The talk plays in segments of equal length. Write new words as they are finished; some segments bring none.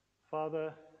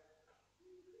Father,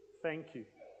 thank you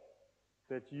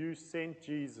that you sent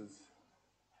Jesus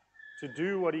to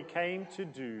do what he came to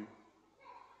do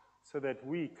so that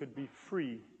we could be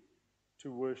free to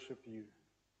worship you,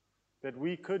 that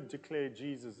we could declare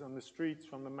Jesus on the streets,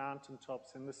 from the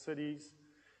mountaintops, in the cities,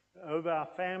 over our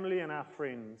family and our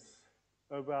friends,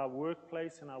 over our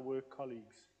workplace and our work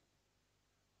colleagues,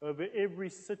 over every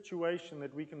situation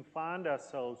that we can find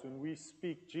ourselves. When we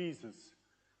speak Jesus,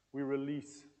 we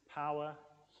release power,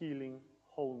 healing,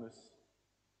 wholeness.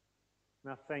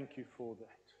 Now thank you for that.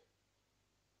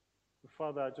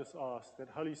 Father, I just ask that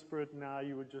Holy Spirit, now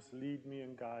you would just lead me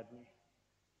and guide me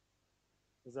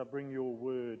as I bring your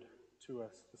word to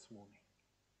us this morning.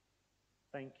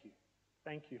 Thank you.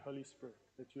 Thank you, Holy Spirit,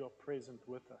 that you are present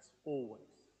with us always.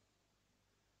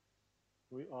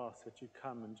 We ask that you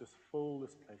come and just fill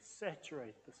this place,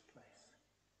 saturate this place.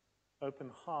 Open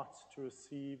hearts to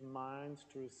receive, minds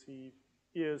to receive,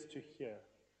 ears to hear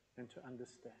and to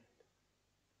understand.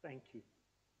 Thank you.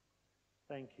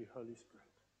 Thank you, Holy Spirit.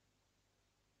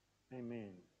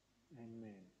 Amen.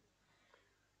 Amen.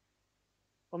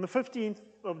 On the 15th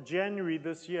of January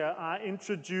this year, I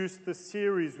introduced the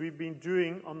series we've been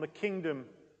doing on the kingdom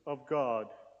of God.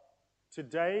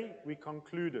 Today, we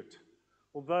conclude it.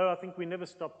 Although I think we never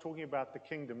stop talking about the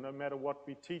kingdom, no matter what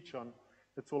we teach on,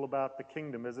 it's all about the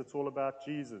kingdom, as it's all about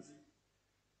Jesus.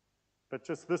 But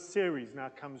just this series now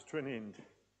comes to an end.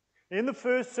 In the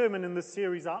first sermon in this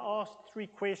series, I asked 3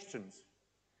 questions.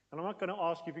 And I'm not going to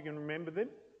ask you if you can remember them,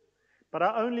 but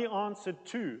I only answered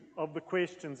 2 of the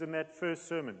questions in that first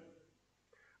sermon.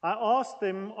 I asked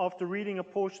them after reading a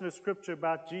portion of scripture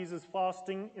about Jesus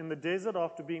fasting in the desert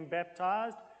after being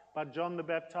baptized by John the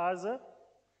Baptizer.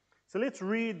 So let's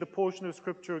read the portion of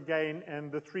scripture again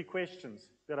and the 3 questions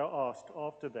that I asked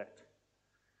after that.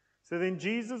 So then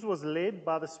Jesus was led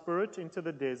by the Spirit into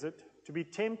the desert to be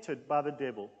tempted by the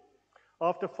devil.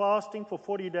 After fasting for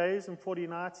 40 days and 40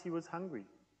 nights, he was hungry.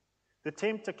 The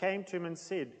tempter came to him and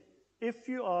said, "If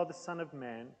you are the Son of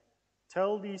Man,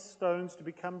 tell these stones to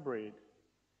become bread."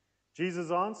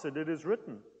 Jesus answered, "It is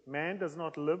written, man does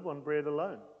not live on bread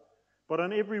alone, but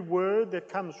on every word that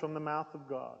comes from the mouth of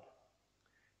God."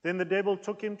 Then the devil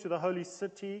took him to the holy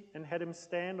city and had him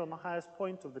stand on the highest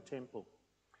point of the temple.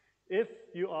 "If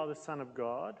you are the Son of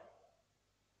God,"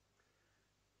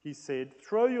 he said,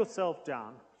 "throw yourself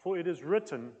down, for it is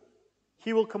written,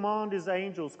 he will command his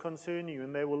angels concerning you,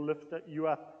 and they will lift you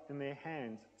up in their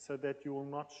hands, so that you will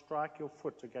not strike your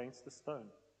foot against a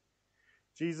stone."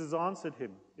 Jesus answered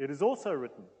him, "It is also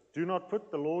written, do not put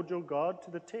the Lord your God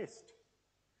to the test."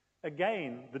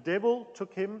 Again, the devil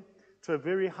took him to a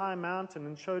very high mountain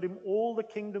and showed him all the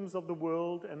kingdoms of the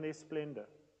world and their splendor.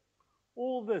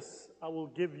 "All this I will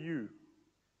give you,"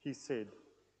 he said,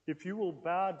 "if you will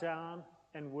bow down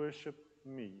and worship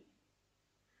me."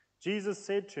 Jesus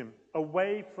said to him,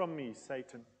 "Away from me,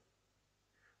 Satan,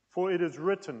 for it is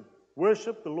written,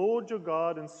 worship the Lord your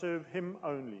God and serve him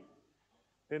only."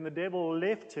 Then the devil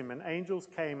left him, and angels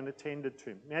came and attended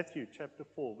to him. Matthew chapter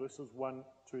 4, verses 1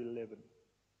 to 11.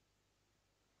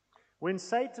 When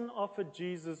Satan offered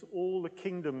Jesus all the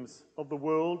kingdoms of the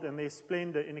world and their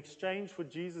splendor in exchange for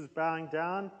Jesus bowing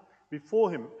down before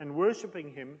him and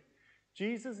worshiping him,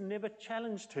 Jesus never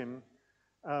challenged him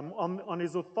on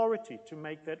his authority to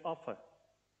make that offer,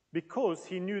 because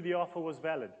he knew the offer was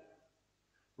valid.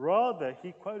 Rather,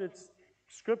 he quoted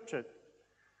scripture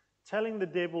telling the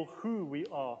devil who we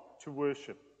are to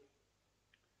worship.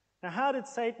 Now, how did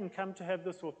Satan come to have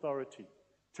this authority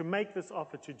to make this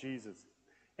offer to Jesus?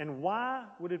 And why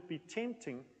would it be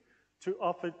tempting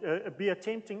to be a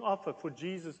tempting offer for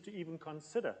Jesus to even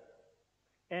consider?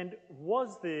 And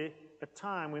was there a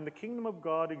time when the kingdom of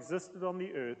God existed on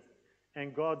the earth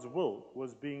and God's will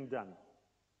was being done?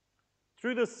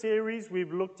 Through this series,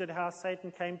 we've looked at how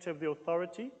Satan came to have the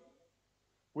authority.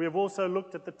 We have also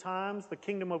looked at the times the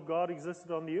kingdom of God existed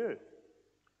on the earth.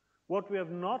 What we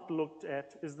have not looked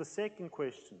at is the second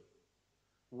question.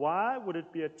 Why would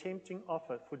it be a tempting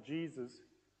offer for Jesus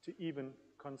to even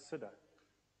consider?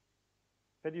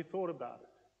 Have you thought about it?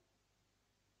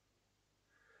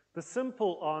 The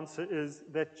simple answer is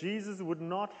that Jesus would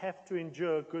not have to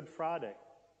endure Good Friday.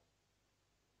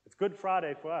 It's Good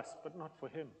Friday for us, but not for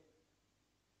him.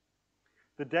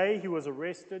 The day he was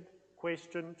arrested,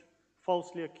 questioned,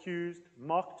 falsely accused,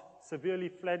 mocked, severely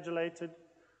flagellated,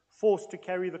 forced to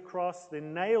carry the cross,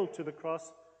 then nailed to the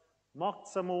cross, mocked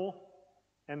some more,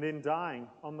 and then dying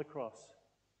on the cross.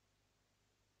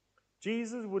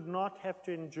 Jesus would not have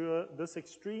to endure this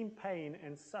extreme pain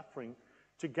and suffering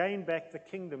to gain back the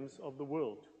kingdoms of the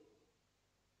world.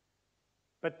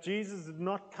 But Jesus did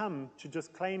not come to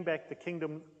just claim back the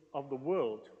kingdom of the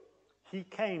world. He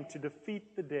came to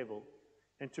defeat the devil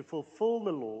and to fulfill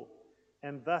the law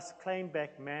and thus claim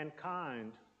back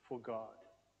mankind for God.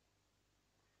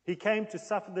 He came to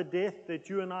suffer the death that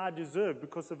you and I deserve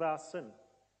because of our sin.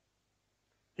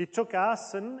 He took our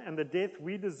sin and the death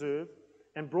we deserve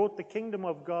and brought the kingdom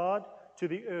of God to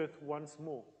the earth once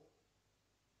more.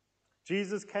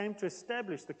 Jesus came to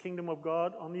establish the kingdom of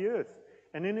God on the earth.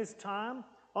 And in his time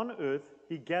on earth,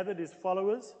 he gathered his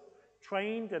followers,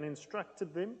 trained and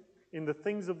instructed them in the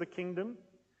things of the kingdom.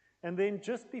 And then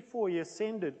just before he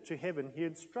ascended to heaven, he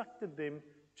instructed them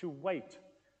to wait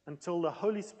until the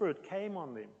Holy Spirit came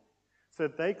on them so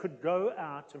that they could go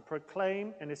out and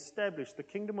proclaim and establish the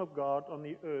kingdom of God on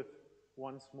the earth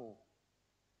once more.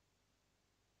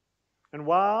 And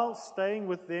while staying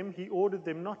with them, he ordered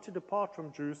them not to depart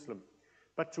from Jerusalem,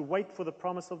 but to wait for the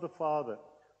promise of the Father,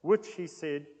 which he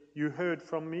said, "You heard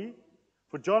from me.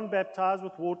 For John baptized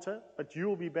with water, but you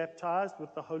will be baptized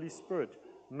with the Holy Spirit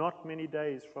not many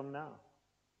days from now."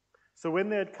 So when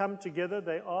they had come together,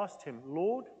 they asked him,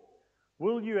 "Lord,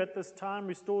 will you at this time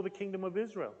restore the kingdom of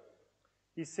Israel?"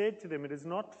 He said to them, "It is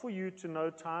not for you to know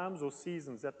times or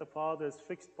seasons that the Father has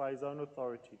fixed by his own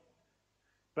authority.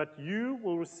 But you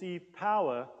will receive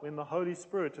power when the Holy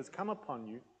Spirit has come upon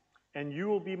you, and you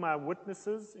will be my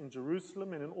witnesses in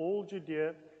Jerusalem and in all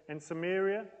Judea and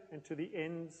Samaria and to the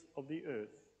ends of the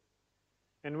earth."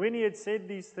 And when he had said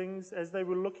these things, as they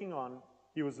were looking on,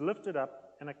 he was lifted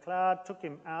up, and a cloud took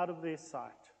him out of their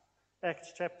sight.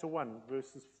 Acts chapter 1,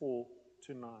 verses 4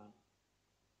 to 9.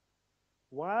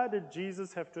 Why did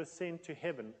Jesus have to ascend to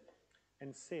heaven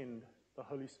and send the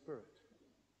Holy Spirit?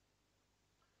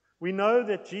 We know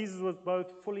that Jesus was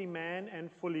both fully man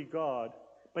and fully God,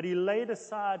 but he laid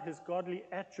aside his godly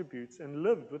attributes and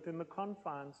lived within the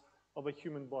confines of a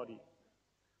human body.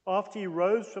 After he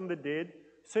rose from the dead,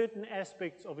 certain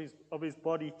aspects of his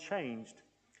body changed,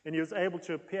 and he was able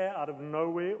to appear out of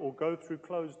nowhere or go through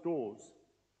closed doors.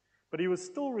 But he was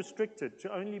still restricted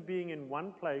to only being in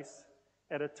one place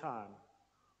at a time,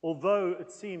 although it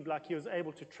seemed like he was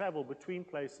able to travel between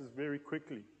places very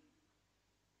quickly.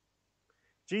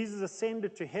 Jesus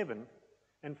ascended to heaven,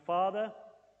 and Father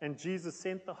and Jesus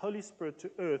sent the Holy Spirit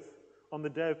to earth on the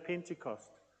day of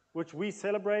Pentecost, which we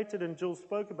celebrated and Jill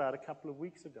spoke about a couple of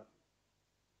weeks ago.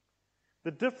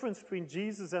 The difference between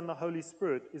Jesus and the Holy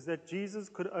Spirit is that Jesus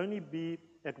could only be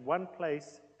at one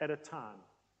place at a time.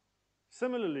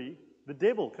 Similarly, the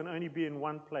devil can only be in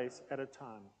one place at a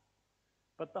time.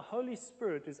 But the Holy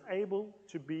Spirit is able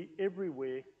to be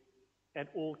everywhere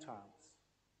at all times.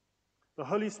 The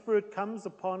Holy Spirit comes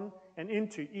upon and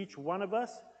into each one of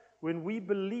us when we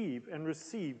believe and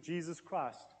receive Jesus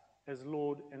Christ as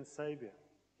Lord and Savior.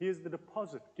 He is the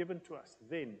deposit given to us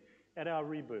then at our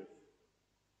rebirth.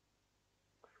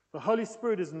 The Holy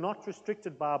Spirit is not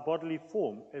restricted by a bodily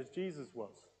form as Jesus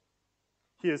was.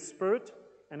 He is Spirit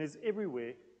and is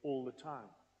everywhere all the time.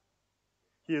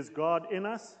 He is God in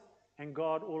us and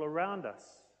God all around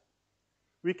us.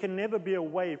 We can never be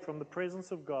away from the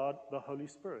presence of God, the Holy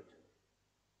Spirit.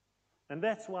 And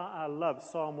that's why I love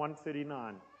Psalm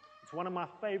 139. It's one of my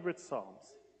favorite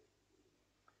psalms.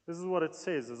 This is what it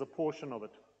says as a portion of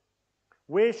it.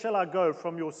 "Where shall I go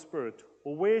from your spirit?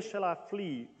 Or where shall I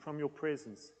flee from your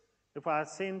presence? If I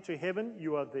ascend to heaven,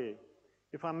 you are there.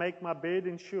 If I make my bed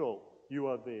in Sheol, you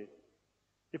are there.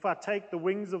 If I take the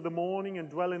wings of the morning and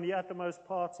dwell in the uttermost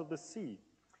parts of the sea,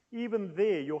 even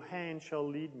there your hand shall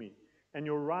lead me, and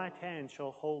your right hand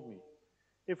shall hold me.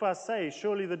 If I say,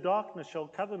 surely the darkness shall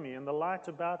cover me, and the light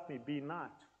about me be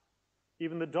night.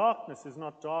 Even the darkness is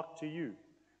not dark to you.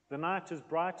 The night is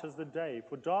bright as the day,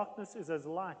 for darkness is as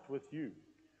light with you.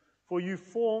 For you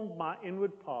formed my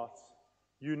inward parts.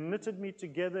 You knitted me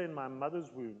together in my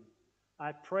mother's womb.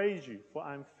 I praise you, for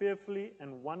I am fearfully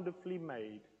and wonderfully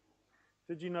made."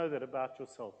 Did you know that about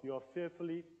yourself? You are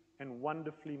fearfully and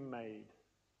wonderfully made.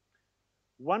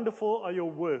 "Wonderful are your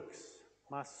works.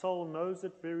 My soul knows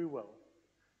it very well.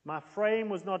 My frame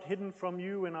was not hidden from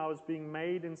you when I was being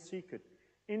made in secret,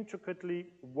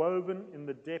 intricately woven in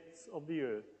the depths of the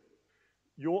earth.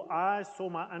 Your eyes saw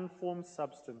my unformed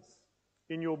substance.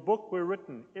 In your book were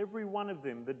written, every one of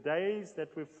them, the days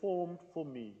that were formed for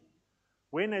me,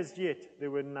 when as yet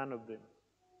there were none of them."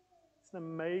 It's an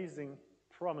amazing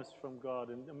promise from God,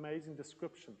 an amazing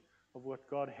description of what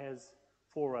God has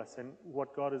for us and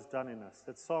what God has done in us.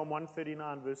 That's Psalm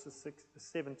 139, verses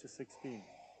 7 to 16.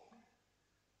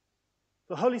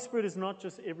 The Holy Spirit is not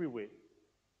just everywhere,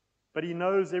 but he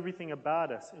knows everything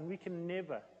about us, and we can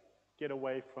never get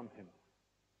away from him.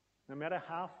 No matter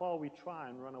how far we try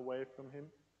and run away from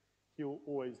him, he will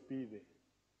always be there.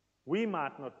 We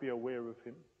might not be aware of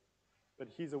him, but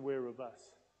he's aware of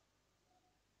us.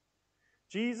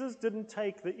 Jesus didn't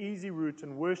take the easy route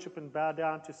and worship and bow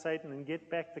down to Satan and get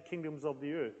back the kingdoms of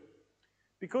the earth.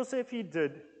 Because if he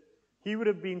did, he would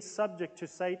have been subject to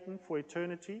Satan for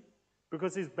eternity,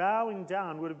 because his bowing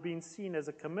down would have been seen as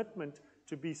a commitment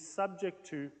to be subject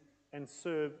to and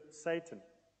serve Satan.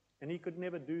 And he could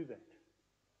never do that.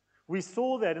 We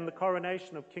saw that in the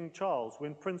coronation of King Charles,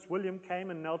 when Prince William came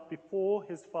and knelt before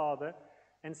his father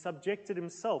and subjected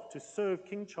himself to serve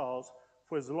King Charles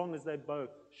for as long as they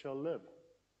both shall live.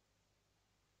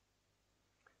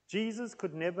 Jesus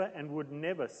could never and would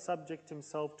never subject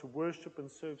himself to worship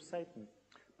and serve Satan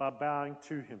by bowing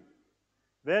to him.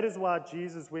 That is why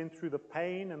Jesus went through the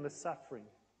pain and the suffering,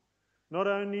 not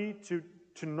only to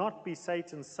not be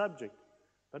Satan's subject,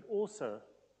 but also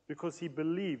because he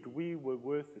believed we were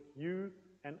worth it. You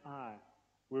and I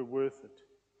were worth it.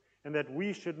 And that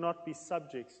we should not be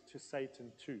subjects to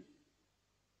Satan too.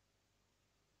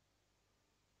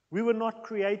 We were not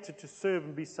created to serve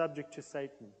and be subject to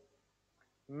Satan.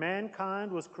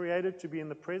 Mankind was created to be in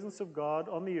the presence of God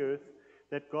on the earth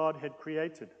that God had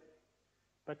created.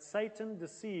 But Satan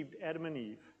deceived Adam and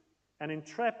Eve and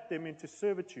entrapped them into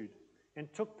servitude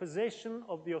and took possession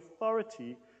of the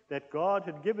authority that God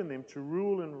had given them to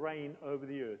rule and reign over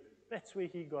the earth. That's where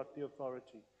he got the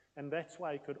authority. And that's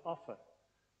why he could offer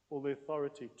all the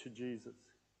authority to Jesus.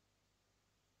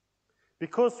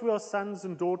 Because we are sons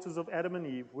and daughters of Adam and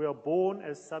Eve, we are born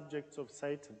as subjects of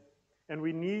Satan. And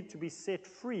we need to be set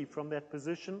free from that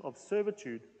position of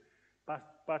servitude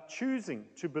by choosing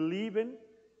to believe in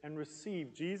and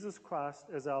receive Jesus Christ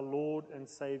as our Lord and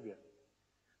Savior.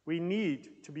 We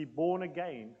need to be born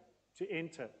again to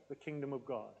enter the kingdom of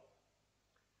God.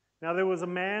 Now there was a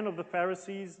man of the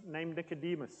Pharisees named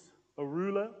Nicodemus, a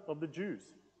ruler of the Jews.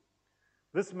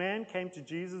 This man came to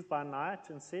Jesus by night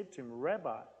and said to him,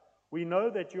 "Rabbi, we know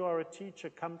that you are a teacher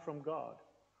come from God,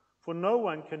 for no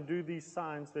one can do these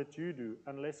signs that you do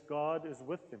unless God is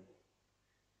with him."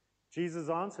 Jesus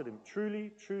answered him, "Truly,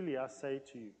 truly, I say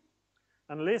to you,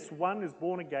 unless one is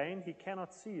born again, he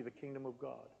cannot see the kingdom of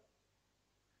God."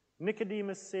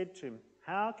 Nicodemus said to him,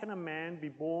 "How can a man be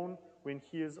born when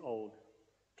he is old?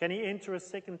 Can he enter a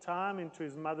second time into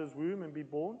his mother's womb and be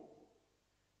born?"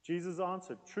 Jesus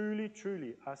answered, "Truly,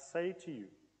 truly, I say to you,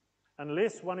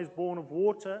 unless one is born of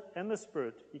water and the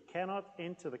Spirit, he cannot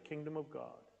enter the kingdom of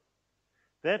God.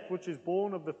 That which is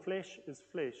born of the flesh is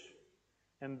flesh,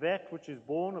 and that which is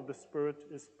born of the Spirit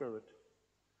is spirit.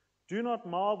 Do not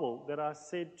marvel that I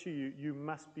said to you, you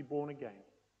must be born again.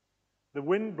 The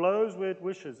wind blows where it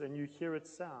wishes, and you hear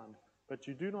its sound, but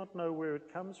you do not know where it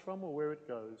comes from or where it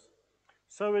goes.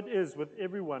 So it is with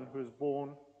everyone who is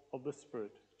born of the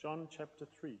Spirit." John chapter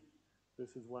 3,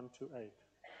 verses 1 to 8.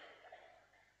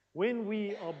 When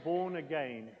we are born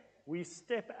again, we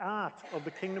step out of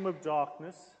the kingdom of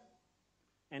darkness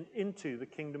and into the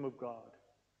kingdom of God.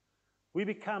 We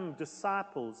become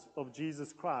disciples of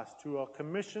Jesus Christ who are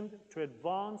commissioned to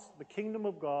advance the kingdom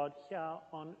of God here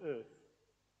on earth.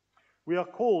 We are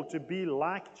called to be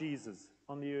like Jesus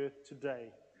on the earth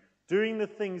today, doing the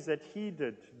things that he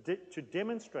did to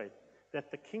demonstrate that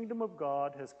the kingdom of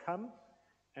God has come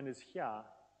and is here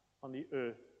on the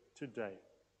earth today.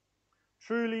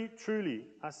 "Truly,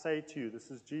 truly, I say to you," this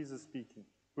is Jesus speaking,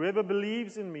 "whoever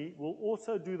believes in me will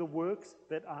also do the works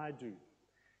that I do,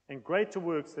 and greater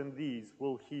works than these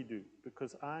will he do,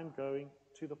 because I am going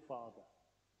to the Father."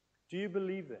 Do you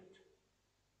believe that?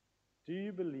 Do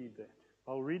you believe that?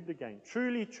 I'll read it again.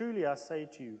 "Truly, truly, I say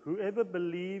to you, whoever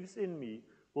believes in me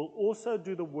will also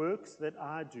do the works that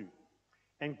I do,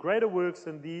 and greater works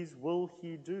than these will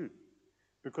he do,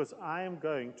 because I am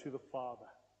going to the Father."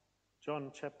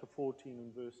 John chapter 14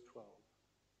 and verse 12.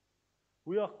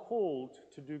 We are called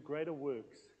to do greater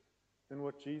works than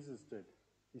what Jesus did.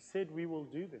 He said we will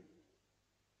do them.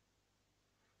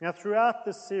 Now, throughout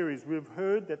this series, we've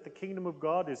heard that the kingdom of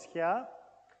God is here,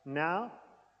 now,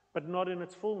 but not in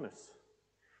its fullness.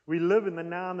 We live in the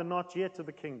now and the not yet of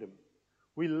the kingdom.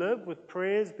 We live with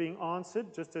prayers being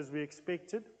answered just as we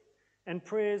expected, and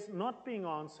prayers not being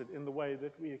answered in the way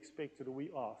that we expected or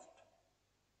we asked.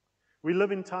 We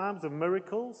live in times of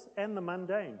miracles and the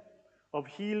mundane, of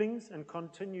healings and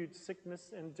continued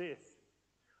sickness and death,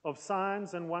 of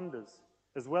signs and wonders,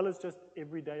 as well as just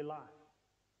everyday life.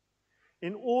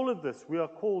 In all of this, we are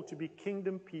called to be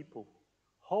kingdom people,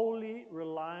 wholly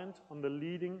reliant on the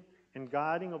leading and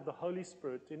guiding of the Holy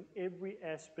Spirit in every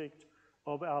aspect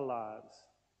of our lives.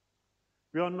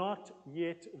 We are not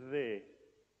yet there,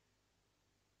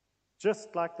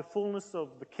 just like the fullness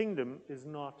of the kingdom is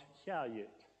not here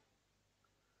yet.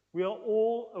 We are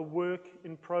all a work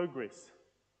in progress.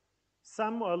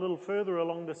 Some are a little further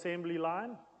along the assembly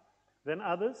line than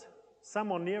others,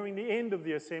 Some are nearing the end of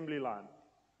the assembly line,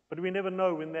 but we never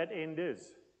know when that end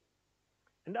is.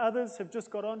 And others have just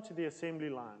got onto the assembly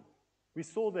line. We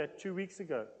saw that 2 weeks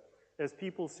ago as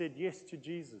people said yes to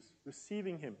Jesus,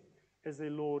 receiving him as their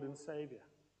Lord and Savior.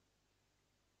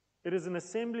 It is an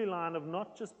assembly line of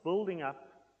not just building up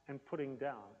and putting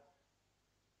down.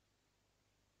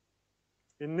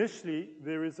 Initially,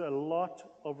 there is a lot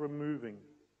of removing.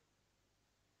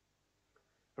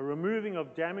 A removing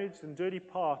of damaged and dirty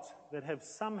parts that have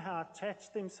somehow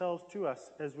attached themselves to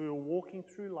us as we were walking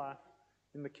through life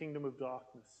in the kingdom of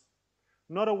darkness.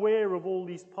 Not aware of all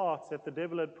these parts that the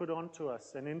devil had put onto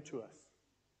us and into us.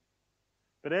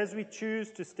 But as we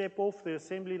choose to step off the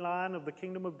assembly line of the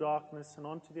kingdom of darkness and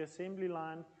onto the assembly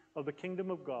line of the kingdom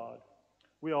of God,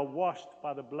 we are washed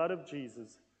by the blood of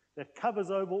Jesus that covers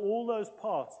over all those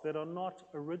parts that are not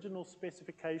original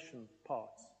specification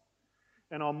parts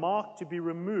and are marked to be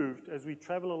removed as we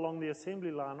travel along the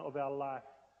assembly line of our life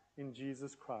in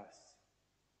Jesus Christ.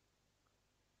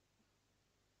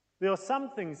 There are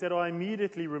some things that are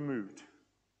immediately removed,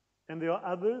 and there are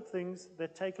other things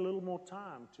that take a little more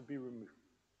time to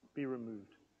be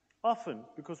removed. Often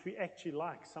because we actually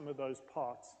like some of those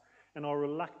parts and are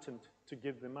reluctant to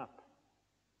give them up.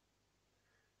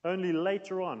 Only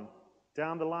later on,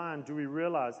 down the line, do we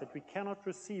realize that we cannot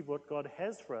receive what God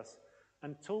has for us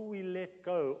until we let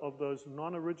go of those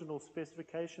non-original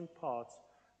specification parts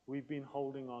we've been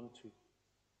holding on to.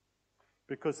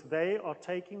 Because they are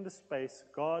taking the space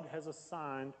God has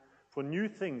assigned for new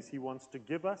things he wants to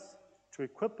give us, to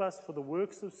equip us for the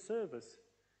works of service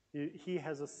he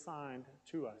has assigned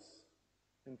to us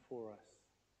and for us.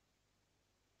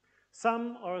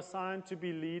 Some are assigned to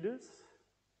be leaders.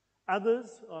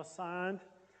 Others are assigned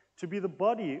to be the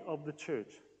body of the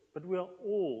church. But we are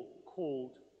all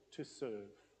called to serve.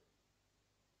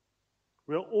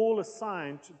 We are all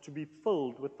assigned to be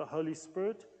filled with the Holy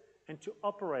Spirit and to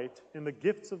operate in the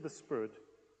gifts of the Spirit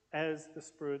as the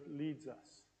Spirit leads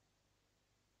us.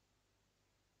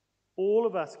 All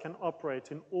of us can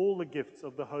operate in all the gifts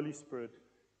of the Holy Spirit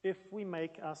if we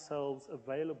make ourselves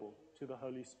available to the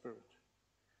Holy Spirit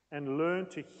and learn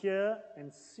to hear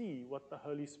and see what the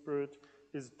Holy Spirit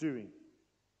is doing.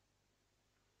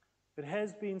 It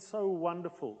has been so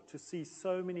wonderful to see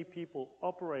so many people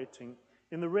operating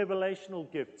in the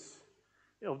revelational gifts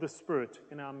of the Spirit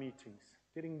in our meetings,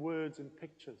 getting words and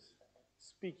pictures,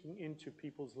 speaking into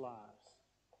people's lives.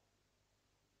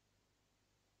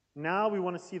 Now we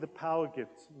want to see the power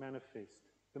gifts manifest,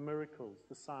 the miracles,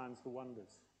 the signs, the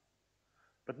wonders.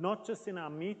 But not just in our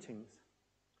meetings,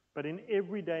 but in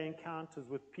everyday encounters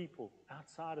with people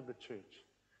outside of the church.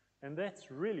 And that's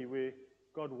really where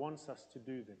God wants us to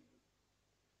do them.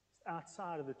 It's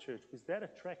outside of the church, because that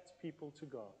attracts people to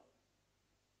God.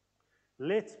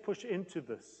 Let's push into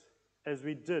this as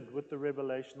we did with the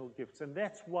revelational gifts. And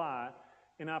that's why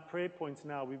in our prayer points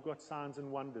now we've got signs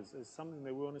and wonders as something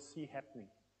that we want to see happening.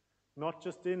 Not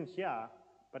just in here,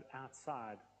 but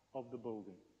outside of the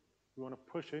building. We want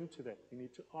to push into that. We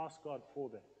need to ask God for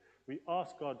that. We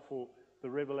ask God for the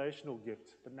revelational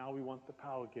gifts, but now we want the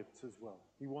power gifts as well.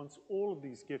 He wants all of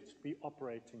these gifts to be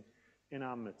operating in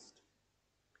our midst.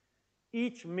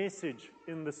 Each message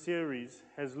in the series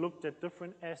has looked at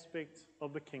different aspects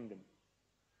of the kingdom.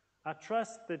 I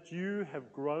trust that you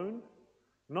have grown,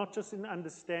 not just in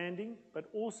understanding, but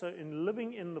also in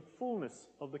living in the fullness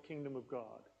of the kingdom of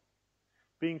God.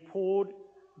 Being prepared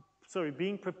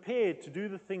to do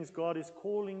the things God is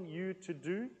calling you to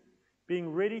do,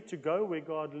 being ready to go where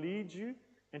God leads you,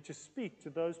 and to speak to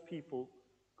those people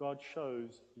God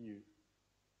shows you.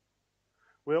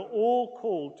 We're all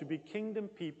called to be kingdom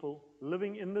people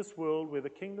living in this world where the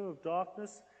kingdom of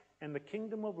darkness and the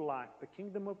kingdom of light, the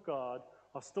kingdom of God,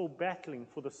 are still battling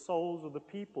for the souls of the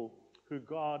people who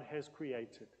God has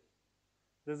created.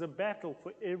 There's a battle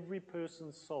for every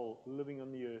person's soul living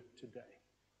on the earth today.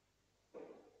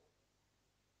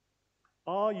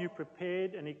 Are you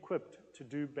prepared and equipped to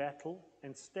do battle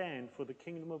and stand for the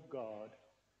kingdom of God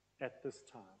at this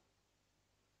time?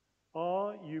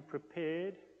 Are you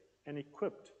prepared and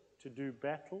equipped to do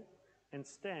battle and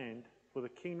stand for the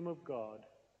kingdom of God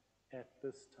at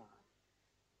this time?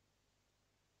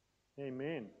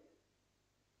 Amen.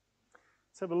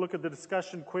 Let's have a look at the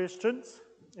discussion questions,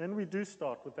 and we do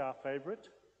start with our favorite.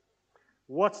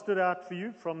 What stood out for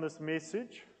you from this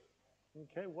message?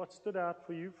 Okay, what stood out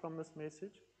for you from this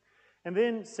message? And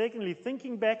then, secondly,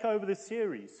 thinking back over the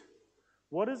series,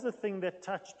 what is the thing that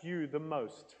touched you the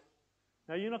most?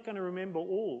 Now, you're not going to remember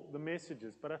all the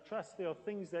messages, but I trust there are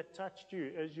things that touched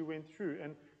you as you went through.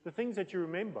 And the things that you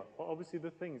remember are obviously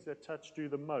the things that touched you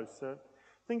the most. So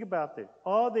think about that.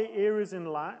 Are there areas in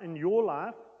your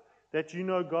life that you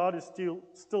know God is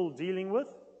still dealing with?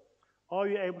 Are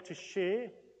you able to share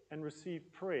and receive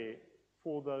prayer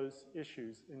for those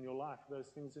issues in your life, those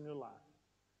things in your life?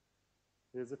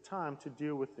 There's a time to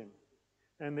deal with them.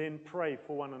 And then pray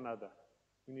for one another.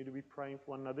 We need to be praying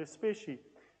for one another, especially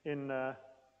in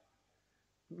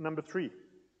number 3.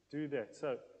 Do that.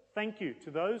 So thank you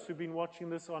to those who've been watching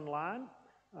this online.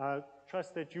 I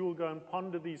trust that you will go and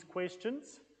ponder these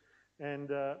questions. And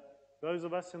those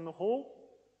of us in the hall,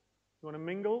 you want to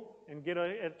mingle and get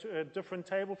at a different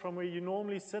table from where you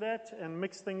normally sit at and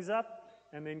mix things up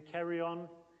and then carry on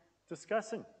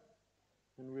discussing.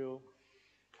 And we'll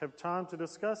have time to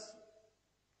discuss,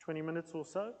 20 minutes or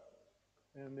so,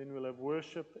 and then we'll have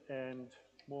worship and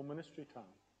more ministry time.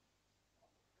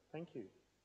 Thank you.